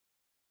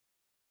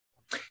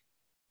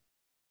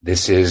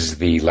This is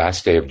the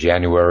last day of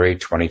January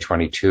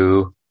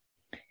 2022,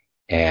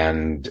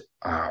 and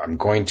I'm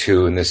going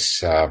to, in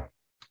this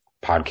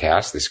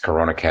podcast, this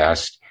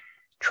CoronaCast,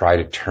 try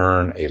to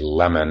turn a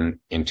lemon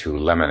into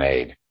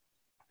lemonade.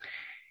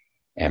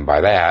 And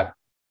by that,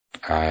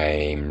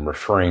 I'm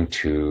referring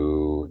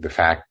to the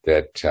fact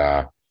that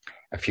a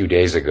few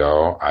days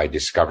ago, I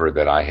discovered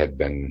that I had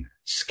been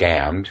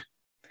scammed,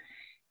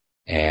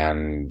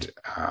 and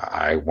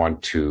I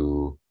want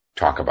to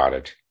talk about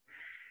it.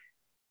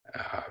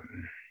 I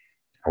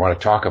want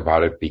to talk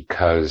about it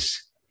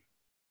because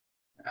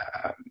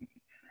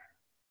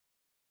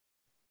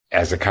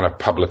as a kind of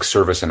public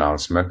service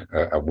announcement,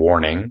 a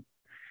warning,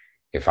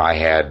 if I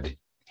had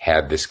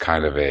had this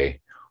kind of a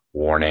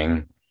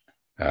warning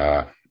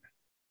a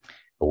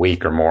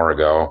week or more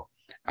ago,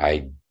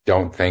 I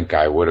don't think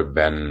I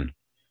wouldn't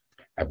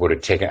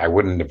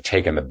have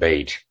taken the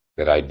bait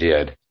that I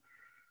did.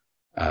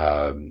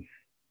 I'm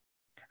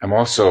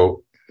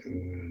also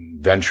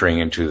venturing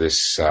into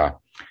this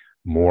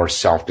more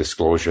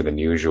self-disclosure than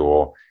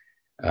usual,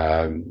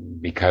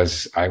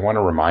 because I want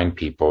to remind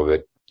people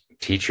that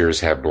teachers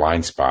have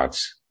blind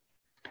spots.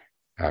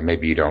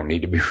 Maybe you don't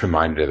need to be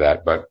reminded of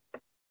that, but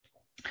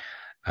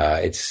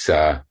it's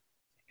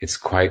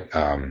quite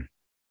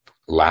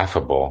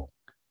laughable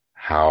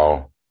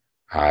how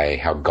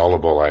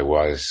gullible I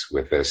was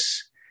with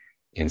this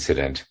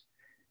incident.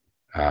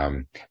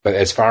 But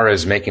as far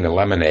as making a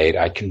lemonade,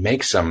 I can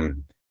make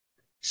some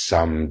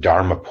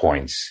Dharma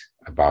points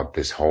about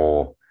this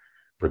whole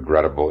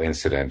regrettable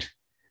incident.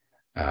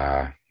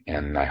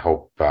 And I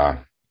hope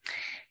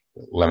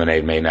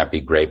lemonade may not be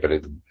great, but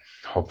it'll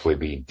hopefully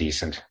be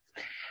decent.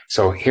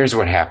 So here's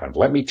what happened.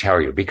 Let me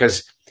tell you,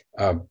 because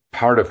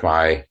part of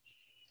my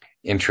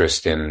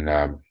interest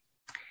in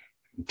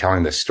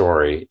telling the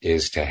story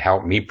is to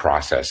help me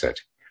process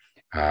it.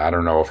 I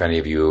don't know if any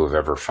of you have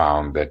ever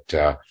found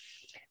that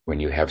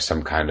when you have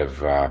some kind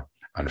of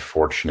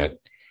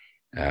unfortunate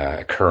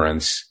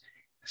occurrence,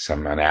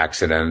 an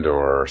accident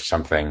or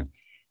something,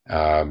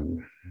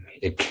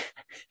 it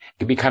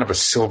can be kind of a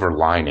silver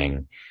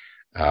lining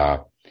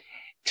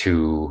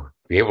to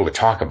be able to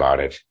talk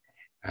about it.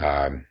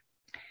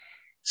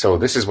 So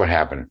this is what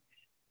happened.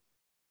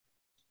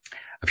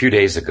 A few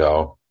days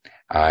ago,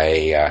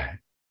 I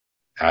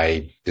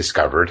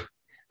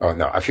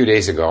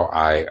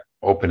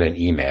opened an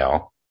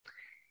email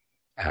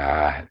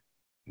that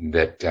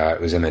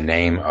was in the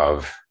name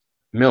of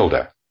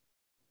Milda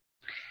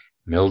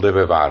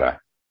Vivada.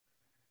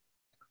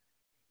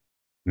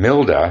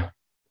 Milda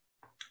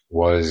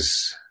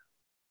was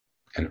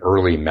an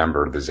early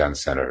member of the Zen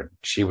Center.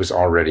 She was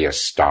already a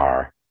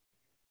star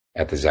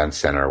at the Zen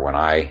Center when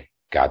I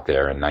got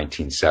there in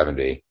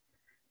 1970.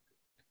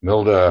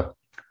 Milda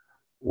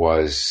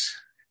was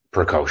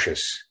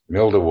precocious.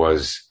 Milda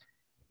was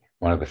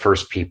one of the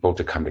first people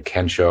to come to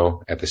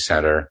Kensho at the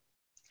center.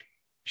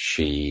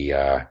 She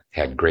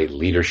had great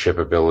leadership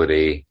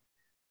ability,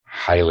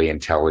 highly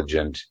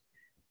intelligent,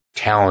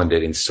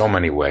 talented in so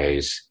many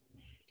ways.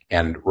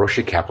 And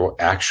Roshi Kapleau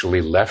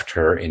actually left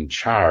her in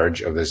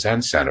charge of the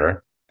Zen Center,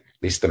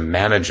 at least the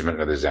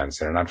management of the Zen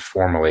Center, not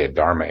formally a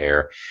Dharma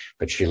heir,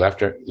 but he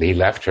left her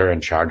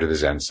in charge of the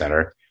Zen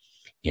Center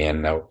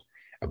in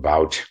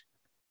about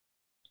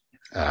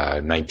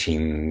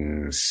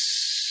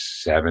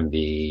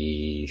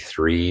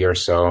 1973 or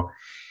so,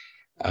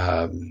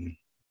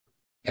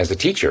 as a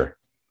teacher.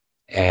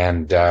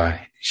 And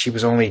she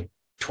was only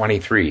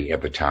 23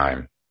 at the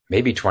time,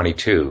 maybe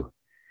 22.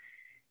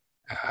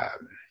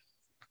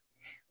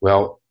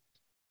 Well,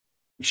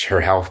 her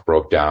health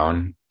broke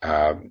down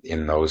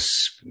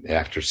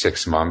after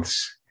 6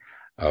 months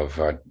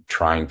of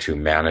trying to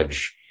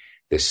manage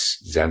this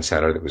Zen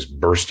Center that was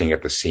bursting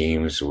at the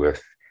seams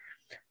with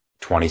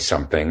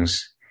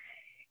 20-somethings.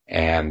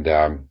 And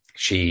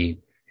she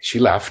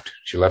left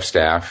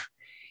staff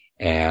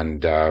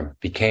and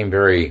became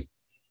very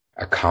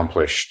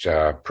accomplished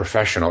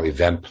professional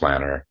event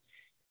planner.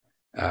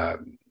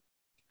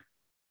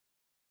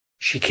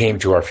 She came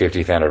to our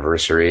 50th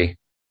anniversary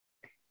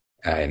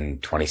in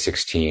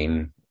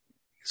 2016.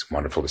 It's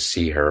wonderful to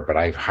see her, but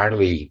I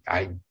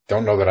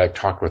don't know that I've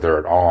talked with her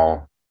at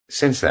all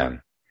since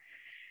then.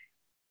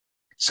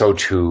 So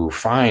to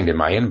find in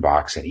my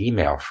inbox an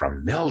email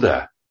from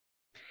Milda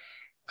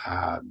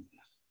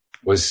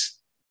was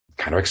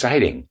kind of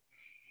exciting.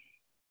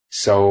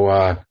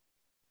 So,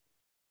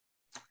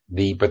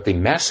 but the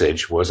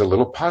message was a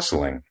little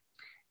puzzling.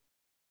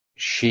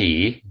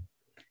 She,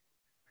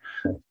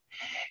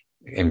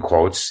 in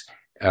quotes,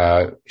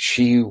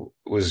 she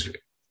was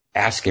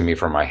asking me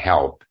for my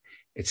help.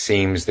 It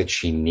seems that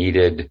she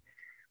needed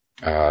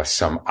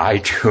some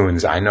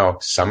iTunes. I know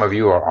some of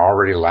you are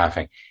already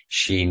laughing.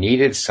 She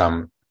needed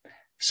some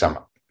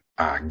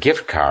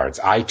gift cards,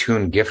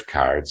 iTunes gift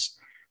cards,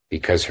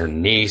 because her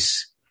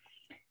niece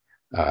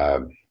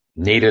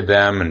needed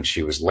them, and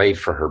she was late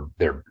for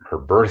her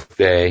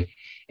birthday,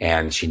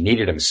 and she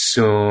needed them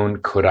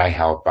soon. Could I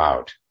help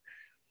out?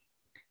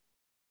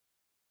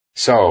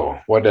 So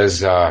what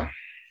does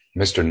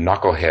Mr.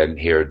 Knucklehead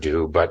here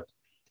do but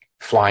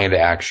fly into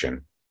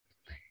action.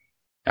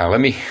 Now, let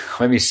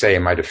me say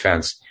in my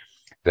defense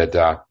that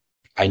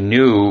I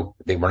knew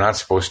they were not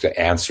supposed to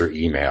answer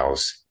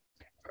emails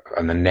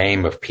in the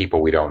name of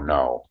people we don't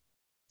know.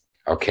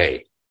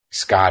 Okay,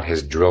 Scott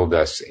has drilled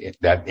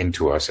that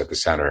into us at the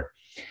center.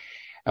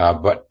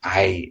 But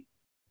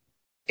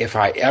if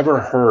I ever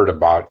heard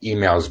about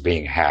emails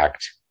being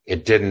hacked,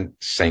 it didn't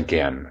sink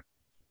in.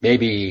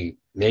 Maybe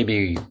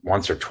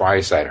once or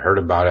twice I'd heard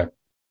about it,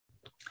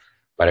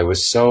 but I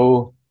was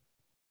so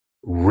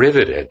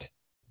riveted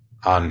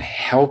on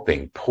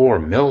helping poor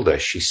Milda.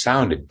 She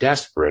sounded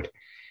desperate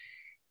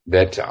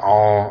that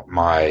all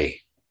my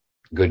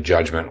good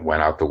judgment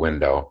went out the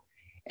window,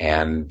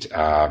 and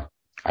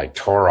I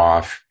tore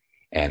off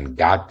and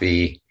got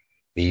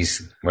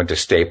went to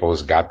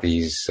Staples, got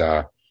these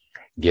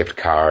gift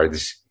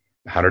cards,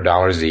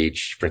 $100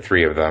 each for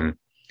 3 of them.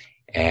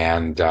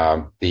 And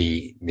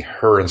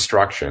her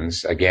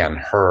instructions, again,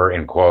 her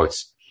in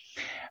quotes,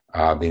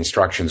 the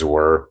instructions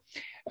were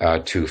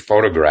to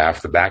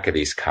photograph the back of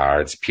these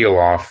cards, peel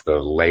off the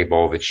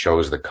label that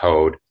shows the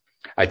code.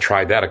 I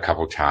tried that a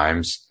couple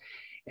times,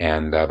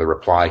 and the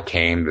reply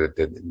came that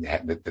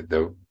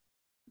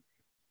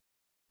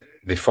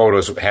the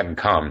photos hadn't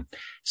come.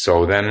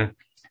 So then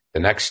the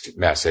next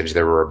message,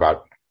 there were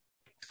about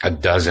a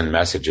dozen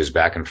messages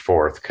back and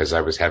forth because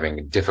I was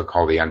having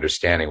difficulty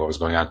understanding what was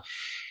going on.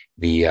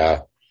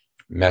 The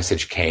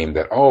message came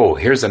that, oh,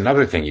 here's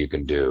another thing you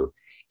can do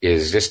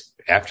is just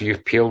after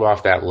you've peeled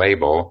off that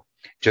label,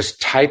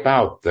 just type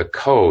out the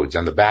codes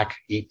on the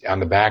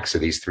backs of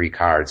these 3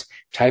 cards,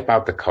 type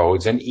out the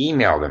codes and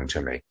email them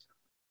to me.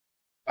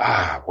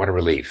 Ah, what a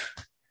relief.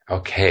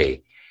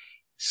 Okay.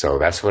 So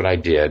that's what I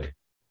did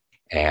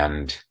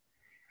and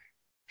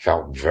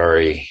felt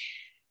very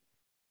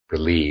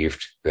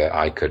relieved that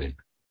I could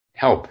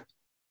help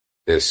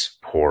this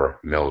poor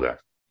Milda.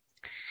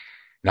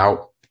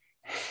 Now,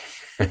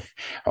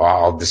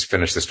 I'll just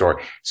finish the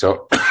story.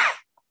 So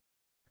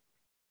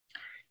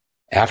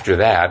after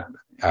that,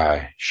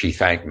 she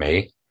thanked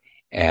me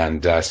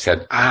and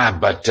said,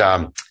 but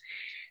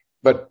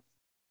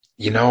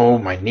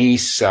my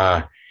niece,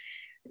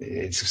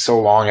 it's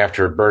so long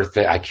after her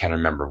birthday. I can't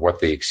remember what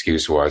the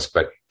excuse was,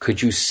 but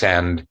could you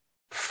send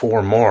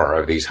 4 more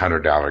of these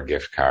 $100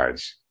 gift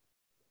cards?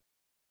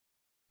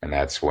 And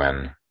that's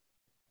when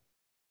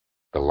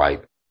the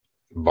light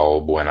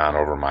bulb went on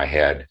over my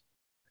head,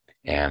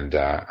 and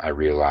I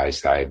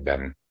realized I had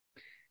been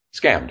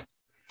scammed.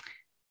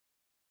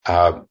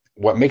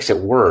 What makes it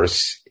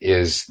worse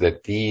is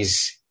that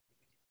these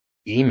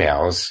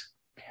emails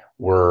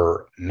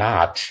were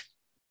not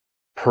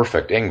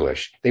perfect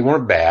English. They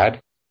weren't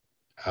bad.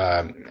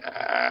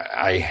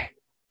 I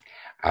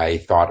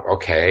thought,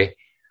 okay,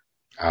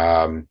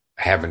 I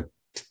haven't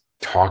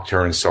talked to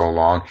her in so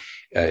long.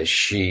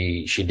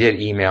 She did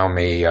email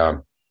me,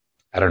 I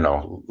don't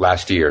know,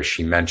 last year.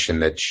 She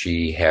mentioned that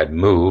she had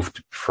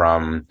moved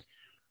from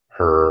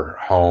her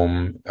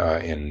home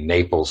in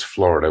Naples,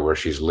 Florida, where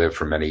she's lived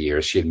for many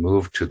years. She had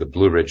moved to the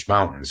Blue Ridge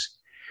Mountains.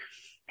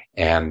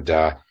 And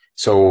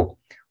so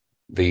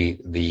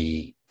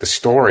the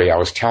story I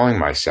was telling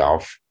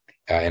myself,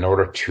 in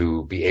order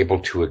to be able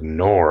to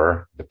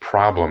ignore the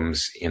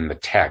problems in the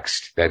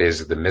text, that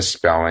is, the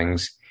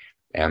misspellings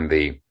and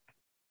the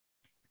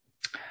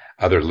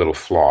other little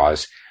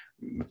flaws,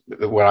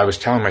 what I was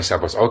telling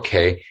myself was,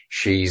 okay,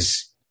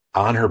 she's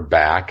on her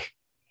back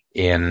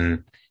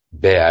in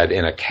bed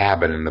in a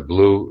cabin in the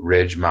Blue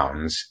Ridge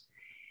Mountains,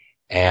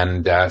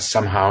 and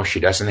somehow she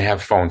doesn't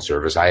have phone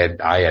service. I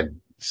had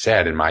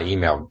said in my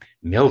email,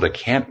 Milda,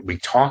 can't we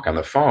talk on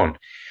the phone?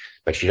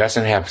 But she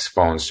doesn't have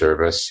phone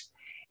service,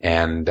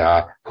 and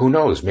who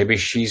knows? Maybe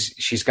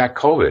she's got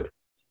COVID.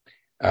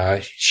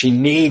 She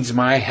needs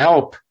my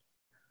help.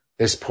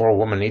 This poor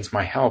woman needs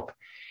my help.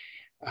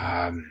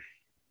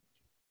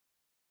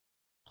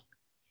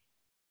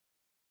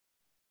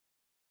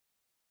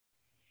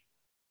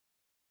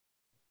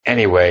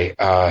 Anyway,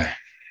 I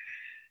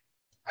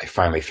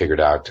finally figured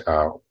out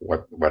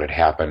what had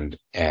happened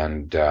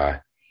and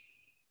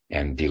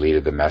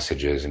deleted the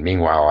messages. And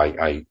meanwhile,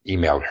 I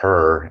emailed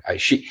her.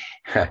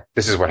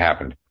 This is what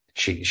happened.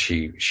 She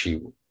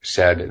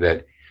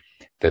said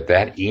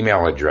that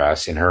email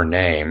address in her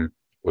name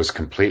was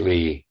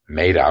completely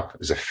made up. It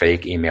was a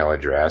fake email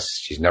address.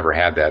 She's never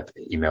had that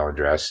email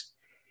address.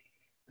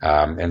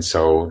 And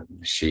so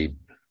she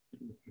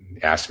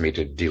asked me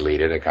to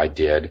delete it. Like I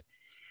did.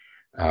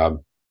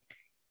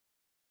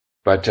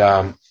 But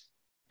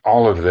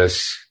all of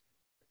this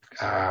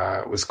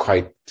was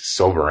quite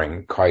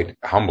sobering, quite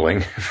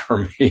humbling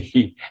for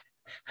me,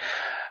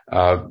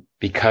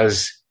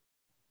 because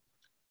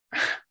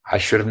I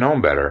should have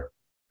known better.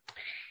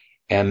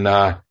 And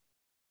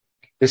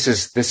this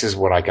is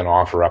what I can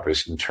offer up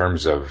is in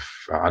terms of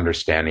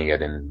understanding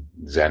it in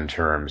Zen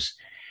terms.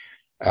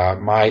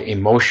 My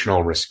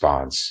emotional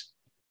response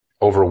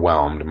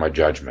overwhelmed my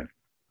judgment,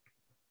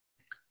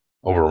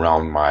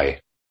 overwhelmed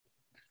my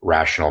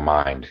rational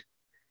mind.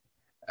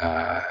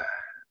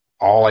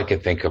 All I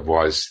could think of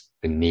was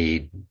the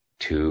need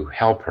to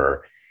help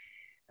her.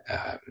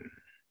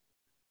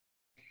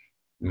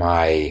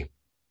 my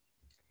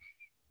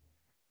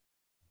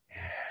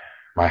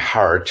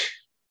heart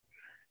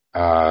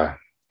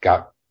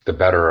got the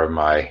better of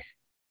my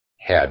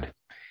head.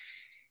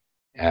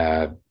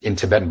 In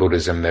Tibetan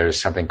Buddhism, there's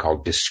something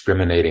called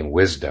discriminating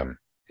wisdom.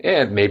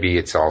 And maybe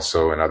it's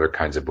also in other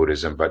kinds of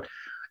Buddhism, but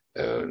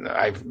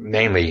I've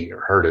mainly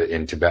heard it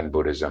in Tibetan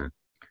Buddhism.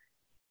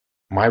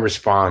 My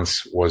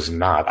response was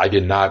not, I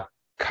did not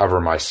cover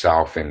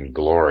myself in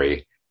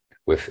glory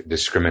with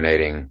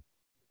discriminating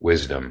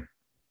wisdom.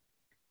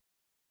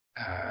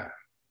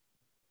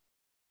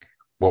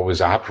 What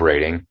was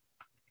operating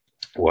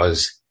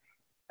was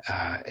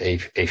a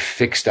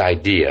fixed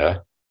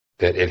idea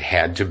that it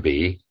had to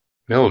be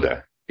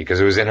Milda because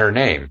it was in her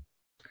name.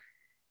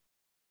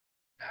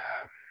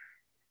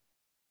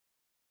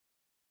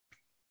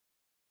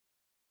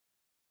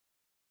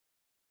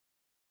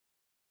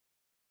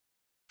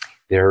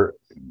 We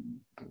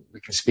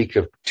can speak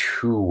of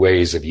two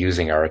ways of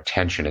using our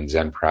attention in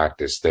Zen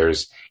practice.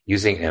 There's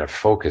using it in a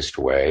focused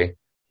way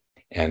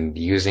and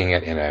using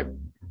it in a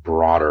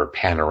broader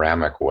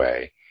panoramic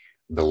way.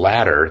 The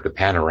latter, the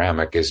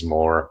panoramic, is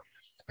more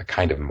a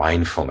kind of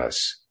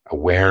mindfulness,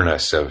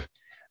 awareness of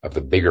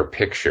the bigger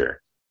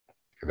picture.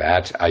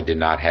 That I did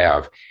not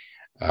have.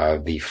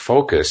 The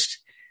focused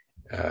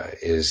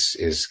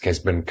has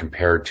been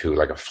compared to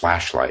like a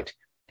flashlight.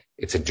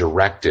 It's a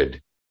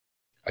directed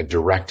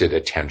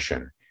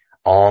attention.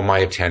 All my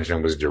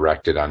attention was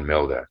directed on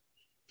Milda.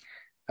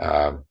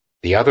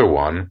 The other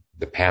one,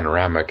 the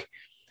panoramic,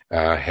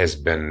 has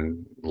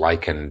been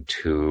likened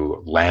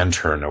to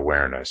lantern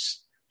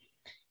awareness.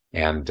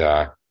 And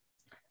I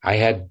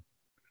had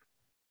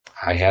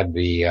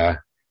the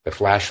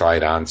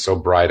flashlight on so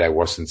bright I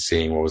wasn't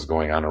seeing what was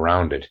going on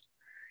around it.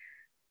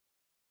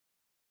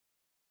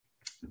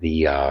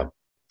 The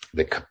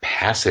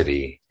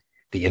capacity,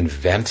 the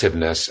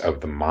inventiveness of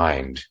the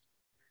mind,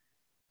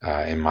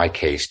 in my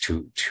case,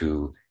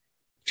 to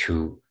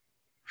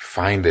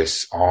find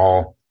this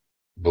all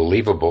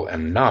believable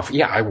enough.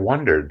 Yeah, I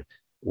wondered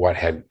what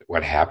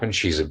happened.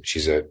 She's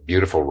a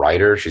beautiful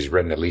writer. She's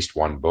written at least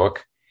one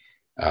book.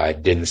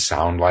 It didn't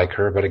sound like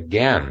her, but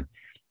again,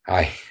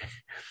 I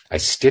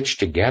stitched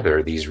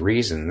together these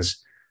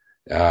reasons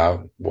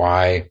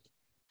why.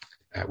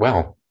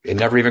 Well, it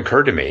never even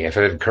occurred to me. If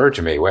it had occurred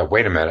to me, well,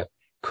 wait a minute,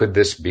 could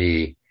this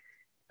be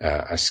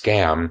a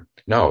scam?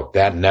 No,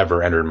 that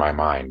never entered my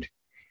mind.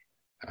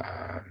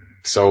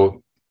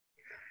 So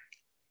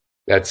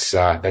that's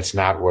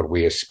not what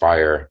we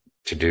aspire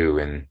to do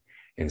in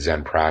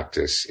Zen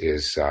practice,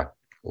 is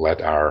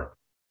let our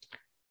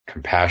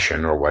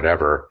compassion or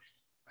whatever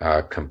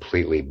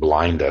completely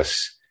blind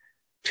us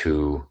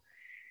to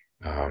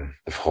the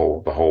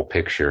whole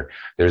picture.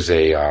 There's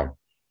a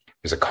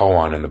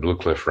koan in the Blue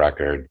Cliff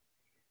record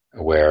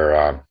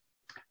where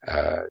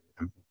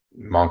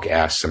monk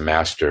asks a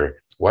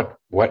master,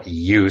 what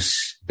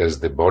use does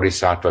the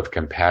Bodhisattva of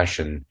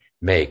compassion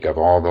make of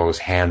all those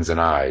hands and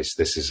eyes?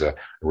 This is a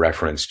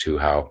reference to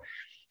how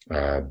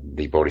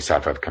the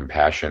Bodhisattva of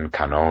compassion,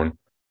 Kannon,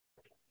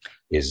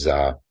 is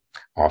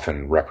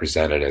often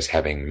represented as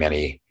having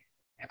many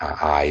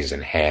eyes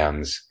and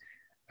hands,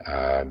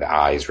 the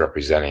eyes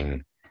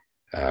representing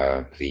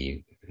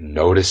the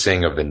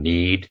noticing of the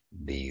need,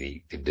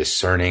 the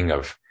discerning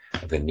of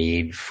the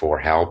need for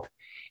help,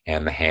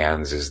 and the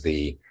hands is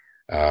the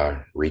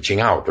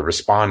reaching out, the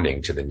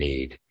responding to the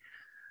need.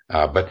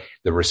 But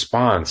the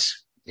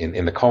response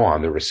in the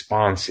koan, the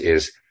response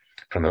is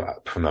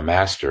from the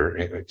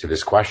master to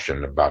this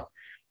question about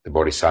the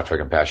Bodhisattva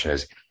compassion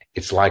is,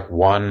 it's like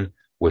one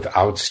with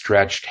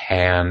outstretched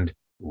hand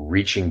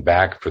reaching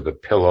back for the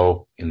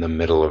pillow in the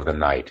middle of the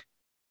night.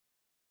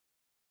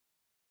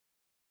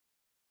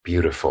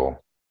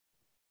 Beautiful,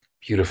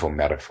 beautiful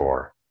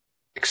metaphor,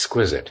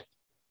 exquisite.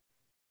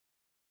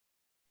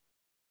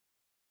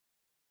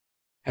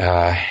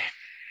 Yeah,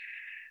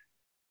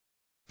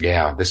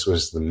 this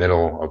was the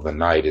middle of the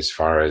night as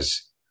far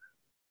as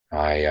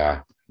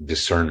my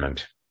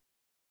discernment.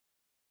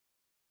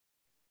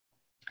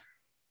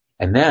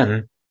 And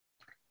then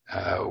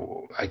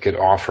I could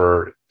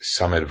offer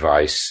some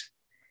advice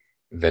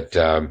that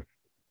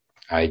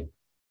I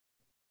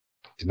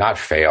did not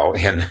fail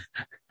in,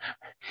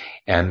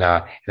 and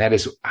that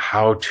is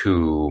how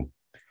to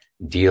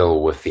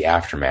deal with the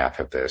aftermath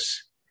of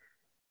this.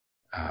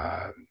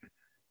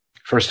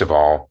 First of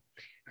all,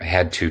 I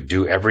had to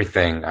do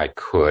everything I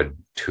could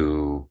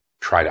to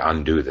try to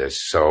undo this.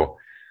 So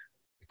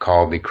I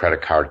called the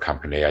credit card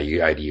company.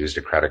 I'd used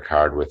a credit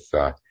card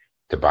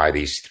to buy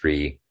these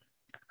 3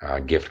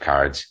 gift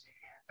cards.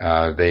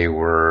 They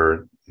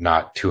were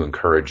not too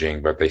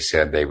encouraging, but they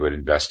said they would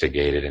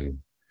investigate it and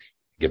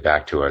get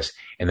back to us.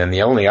 And then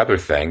the only other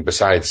thing,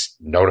 besides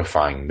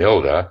notifying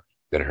Milda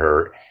that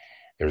there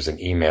was an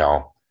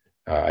email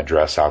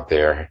address out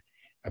there,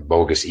 a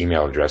bogus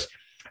email address,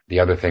 the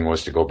other thing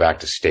was to go back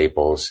to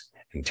Staples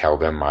and tell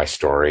them my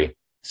story,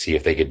 see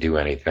if they could do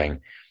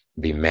anything.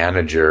 The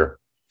manager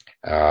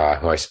who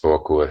I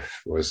spoke with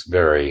was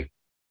very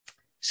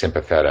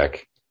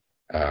sympathetic.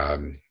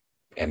 And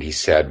he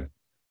said,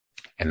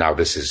 and now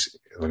this is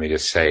let me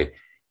just say,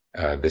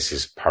 this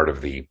is part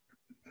of the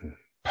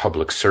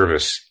public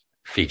service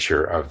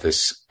feature of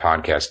this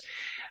podcast.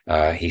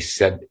 He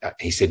said,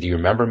 do you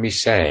remember me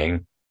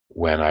saying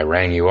when I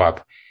rang you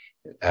up,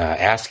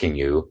 asking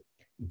you,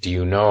 do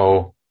you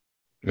know,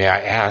 may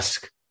I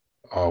ask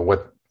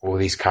what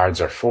these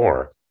cards are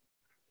for?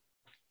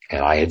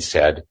 And I had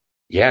said,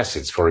 yes,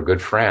 it's for a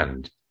good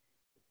friend.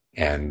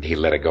 And he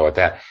let it go at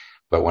that.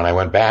 But when I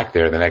went back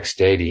there the next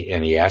day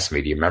and he asked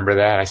me, do you remember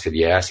that? I said,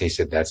 yes. And he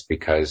said, that's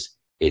because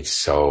it's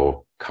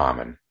so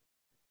common.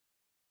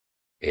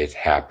 It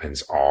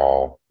happens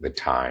all the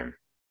time.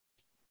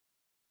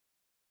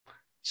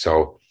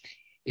 So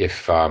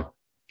if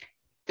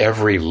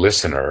every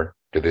listener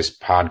to this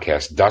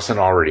podcast doesn't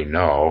already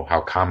know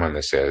how common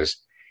this is,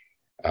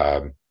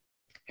 and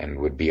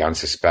would be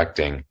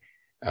unsuspecting,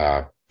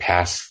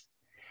 pass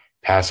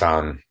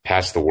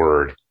the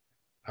word,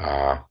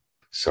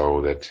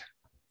 so that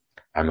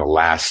I'm the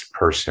last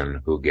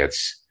person who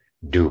gets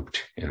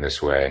duped in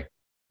this way.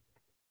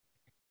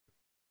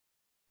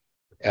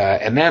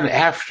 And then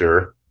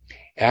after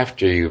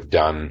you've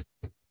done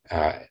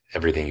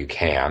everything you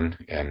can,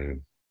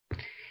 and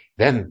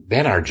then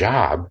our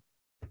job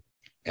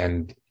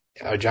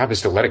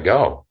is to let it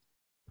go.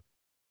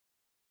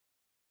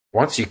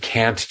 Once you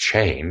can't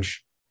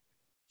change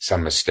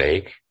some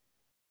mistake,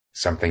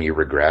 something you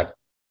regret,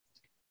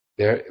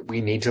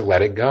 we need to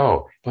let it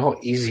go. Well,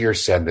 easier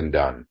said than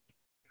done,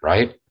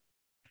 right?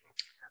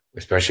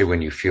 Especially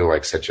when you feel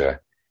like such a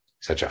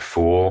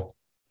fool.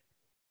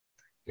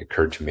 It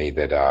occurred to me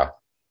that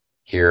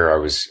here I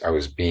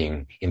was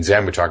being, in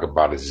Zen we talk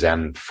about a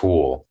Zen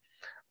fool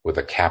with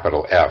a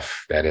capital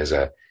F. That is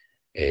a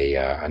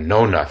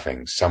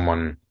know-nothing,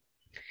 someone,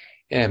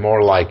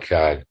 more like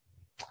the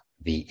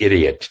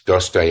Idiot,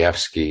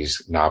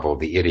 Dostoevsky's novel,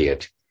 The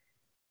Idiot,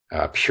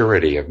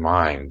 purity of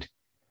mind.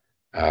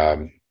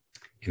 In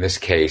this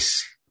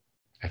case,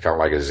 I felt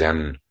like a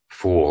Zen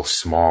fool,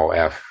 small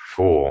f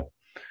fool.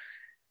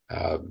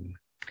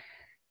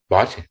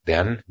 But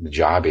then the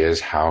job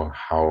is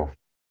how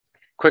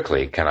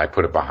quickly can I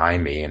put it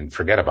behind me and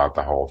forget about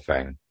the whole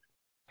thing?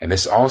 And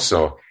this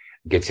also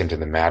gets into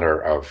the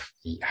matter of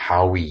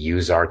how we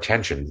use our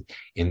attention.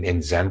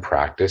 In Zen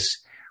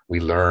practice, we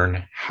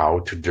learn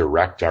how to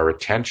direct our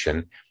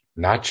attention,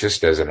 not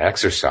just as an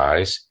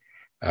exercise,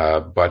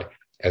 but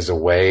as a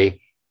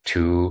way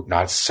to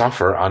not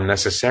suffer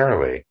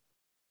unnecessarily.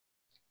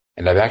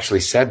 And I've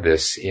actually said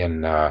this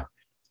in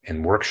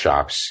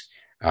workshops.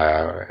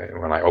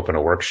 When I open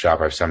a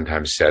workshop, I've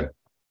sometimes said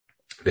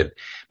that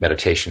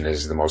meditation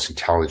is the most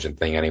intelligent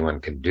thing anyone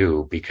can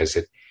do, because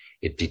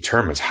it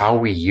determines how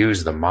we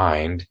use the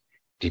mind,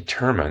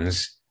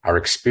 determines our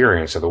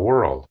experience of the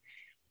world.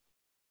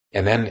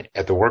 And then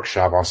at the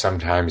workshop, I'll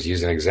sometimes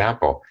use an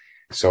example.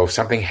 So if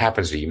something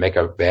happens to you, you make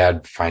a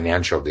bad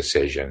financial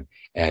decision,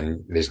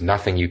 and there's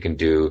nothing you can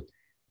do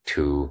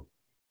to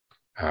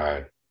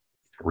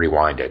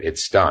rewind it.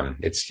 It's done.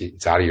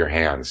 It's out of your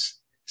hands.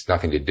 It's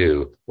nothing to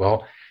do.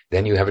 Well,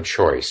 then you have a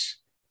choice.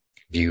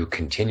 Do you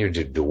continue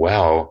to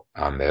dwell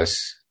on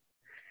this,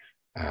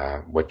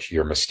 what's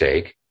your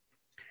mistake,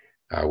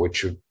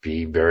 which would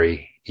be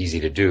very easy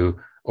to do,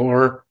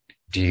 or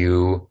do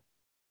you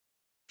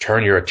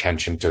turn your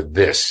attention to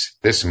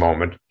this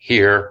moment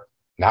here,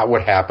 not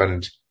what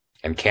happened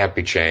and can't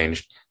be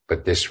changed,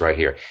 but this right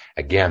here.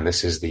 Again,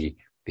 this is the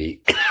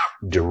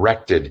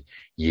directed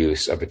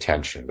use of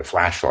attention, the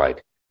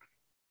flashlight.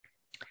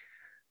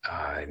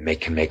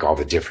 It can make all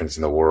the difference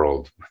in the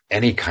world.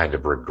 Any kind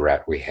of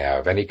regret we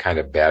have, any kind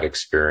of bad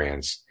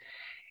experience,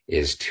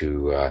 is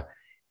to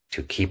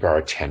keep our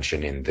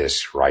attention in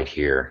this right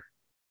here.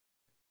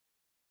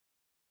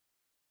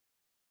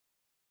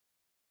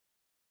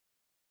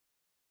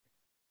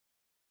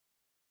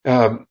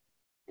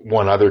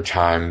 One other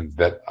time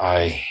that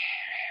I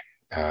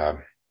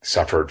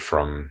suffered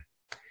from,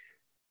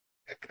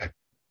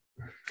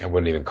 I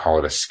wouldn't even call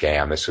it a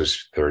scam. This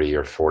was 30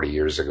 or 40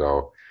 years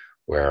ago,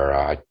 where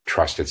I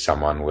trusted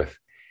someone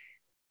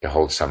to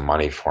hold some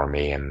money for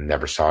me and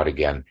never saw it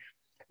again.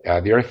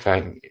 The other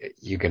thing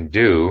you can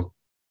do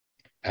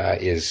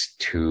is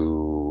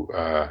to,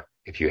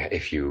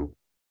 if you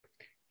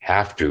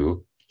have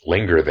to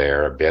linger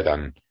there a bit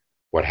on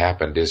what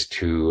happened, is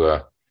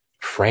to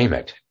frame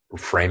it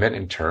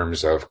in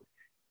terms of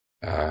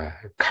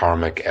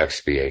karmic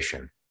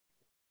expiation.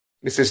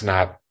 This is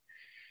not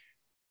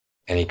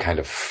any kind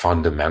of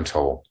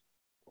fundamental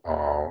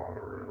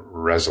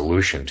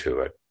resolution to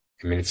it.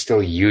 I mean, it's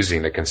still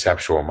using the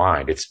conceptual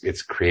mind.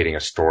 It's creating a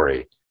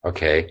story.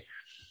 Okay,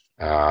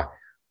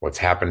 what's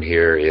happened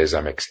here is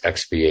I'm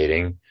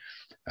expiating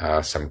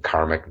some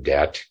karmic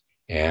debt,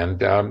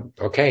 and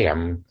okay,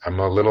 I'm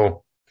a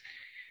little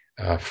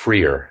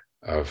freer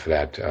of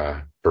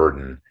that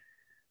burden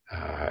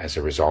as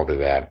a result of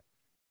that.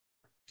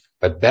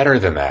 But better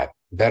than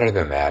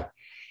that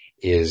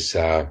is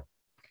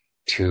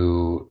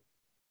to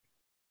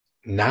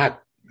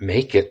not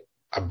make it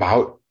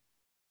about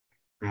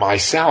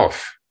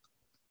myself.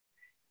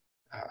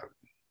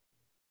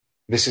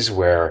 This is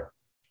where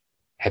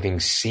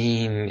having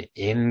seen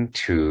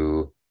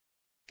into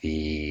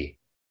the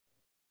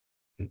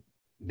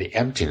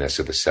emptiness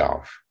of the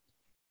self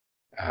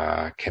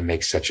can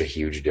make such a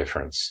huge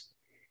difference.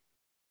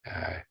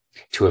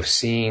 To have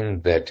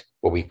seen that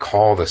what we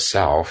call the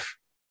self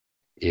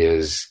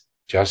is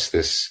just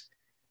this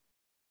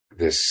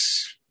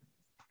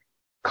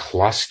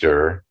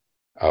cluster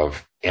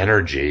of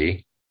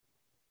energy,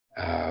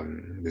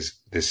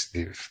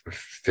 the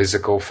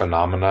physical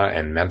phenomena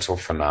and mental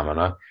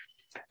phenomena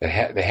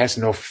that has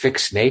no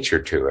fixed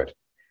nature to it.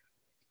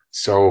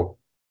 So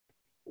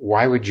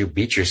why would you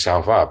beat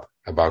yourself up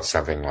about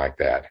something like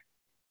that?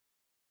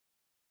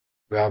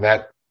 Well,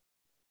 that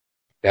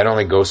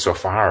only goes so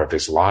far if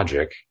it's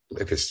logic.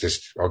 If it's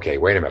just, okay,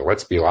 wait a minute,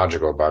 let's be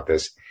logical about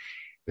this.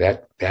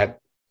 That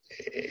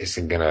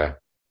isn't going to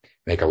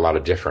make a lot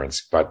of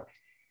difference. But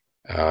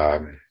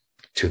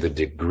to the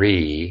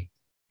degree,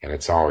 and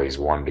it's always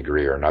one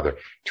degree or another,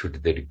 to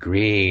the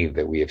degree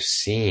that we have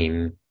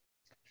seen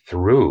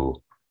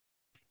through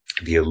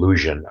the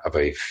illusion of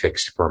a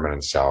fixed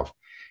permanent self,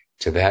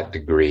 to that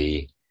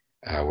degree,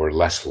 we're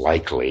less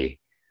likely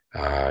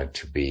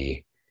to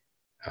be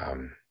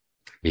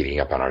beating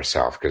up on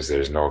ourselves, because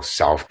there's no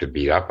self to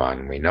beat up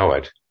on. We know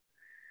it.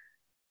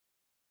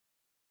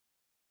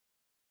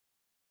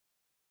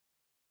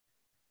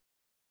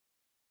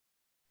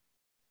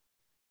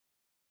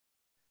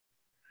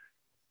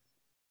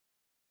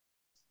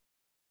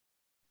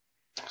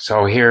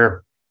 So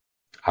here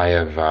I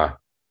have,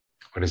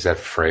 what is that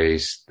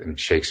phrase in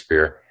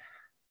Shakespeare?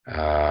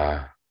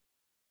 A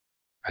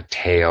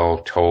tale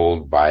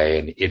told by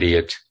an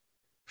idiot,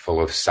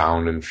 full of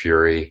sound and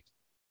fury,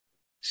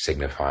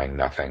 signifying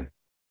nothing.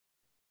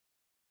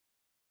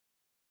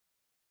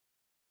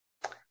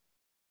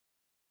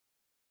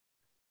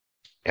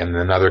 And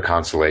another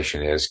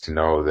consolation is to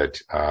know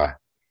that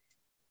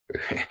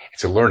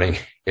it's a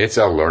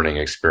learning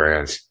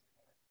experience.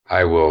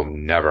 I will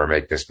never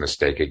make this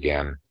mistake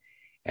again,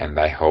 and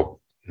I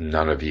hope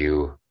none of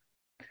you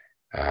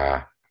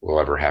will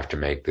ever have to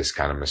make this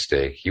kind of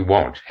mistake. You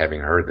won't,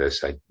 having heard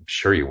this. I'm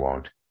sure you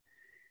won't.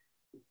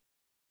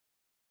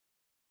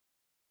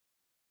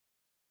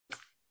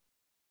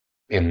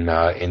 In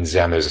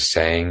Zen, there's a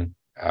saying,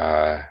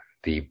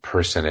 the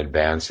person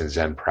advanced in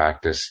Zen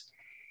practice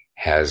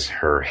has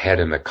her head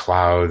in the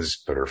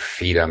clouds, but her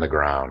feet on the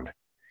ground.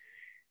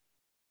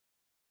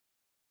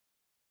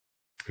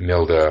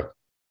 Milda,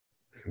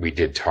 we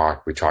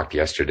talked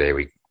yesterday,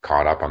 we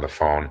caught up on the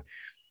phone,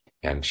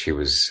 and she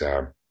was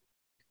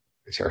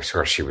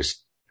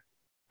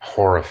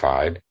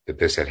horrified that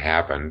this had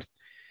happened.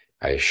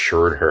 I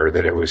assured her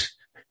that it was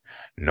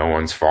no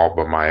one's fault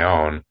but my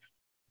own.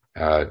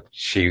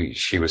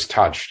 She was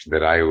touched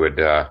that I would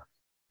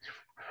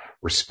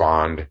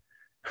respond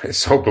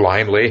so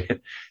blindly,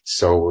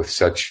 so with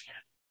such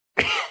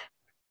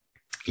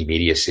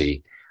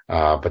immediacy.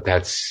 But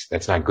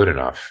that's not good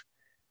enough.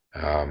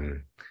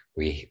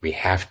 We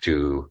have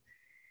to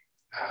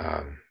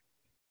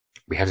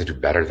do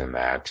better than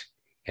that,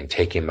 and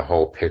take in the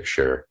whole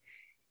picture,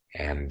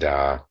 and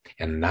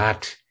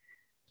not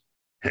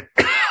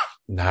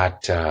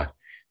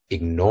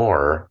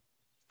ignore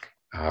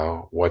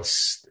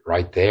what's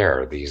right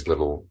there, these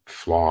little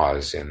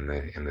flaws in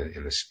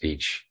the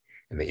speech,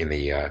 in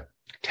the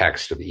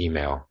text of the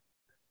email.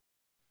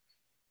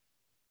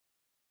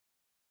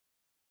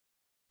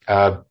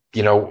 One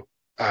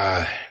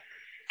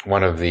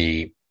of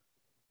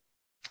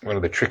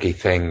the tricky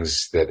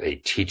things that a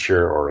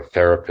teacher or a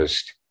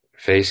therapist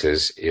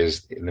faces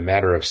is in the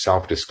matter of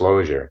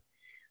self-disclosure.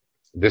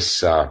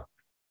 This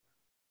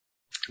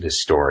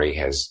story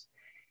has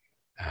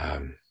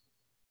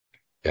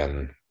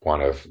been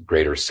one of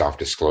greater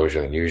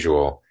self-disclosure than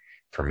usual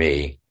for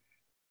me.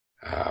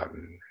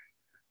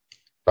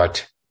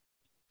 But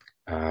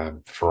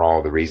for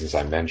all the reasons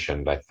I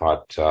mentioned, I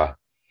thought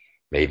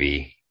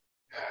maybe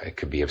it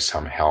could be of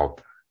some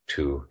help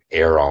to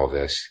air all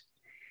this.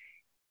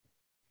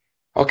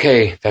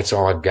 Okay, that's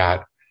all I've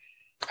got.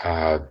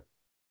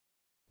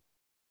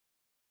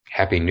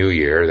 Happy New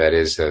Year. That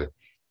is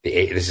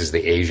this is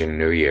the Asian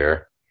New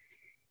Year.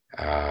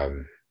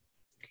 And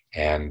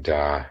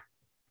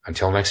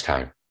until next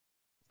time,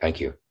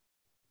 thank you.